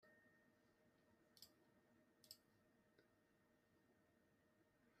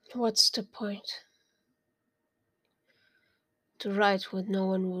What's the point? To write what no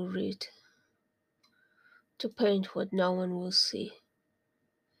one will read, to paint what no one will see,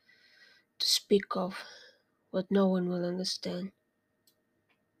 to speak of what no one will understand.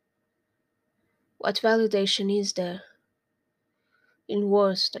 What validation is there in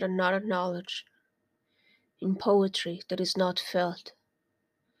words that are not acknowledged, in poetry that is not felt,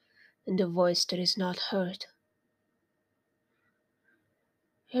 in the voice that is not heard?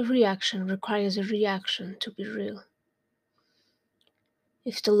 Every action requires a reaction to be real.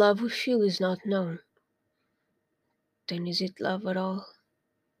 If the love we feel is not known, then is it love at all?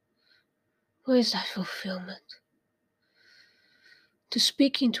 Where is that fulfillment? To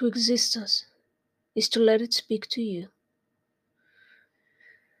speak into existence is to let it speak to you.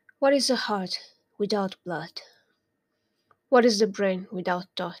 What is the heart without blood? What is the brain without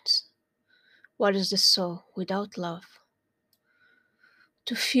thoughts? What is the soul without love?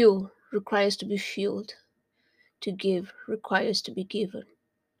 To fuel requires to be fueled. To give requires to be given.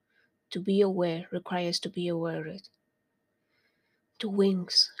 To be aware requires to be aware. The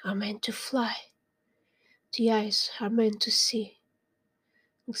wings are meant to fly. The eyes are meant to see.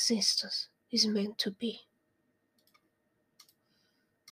 Existence is meant to be.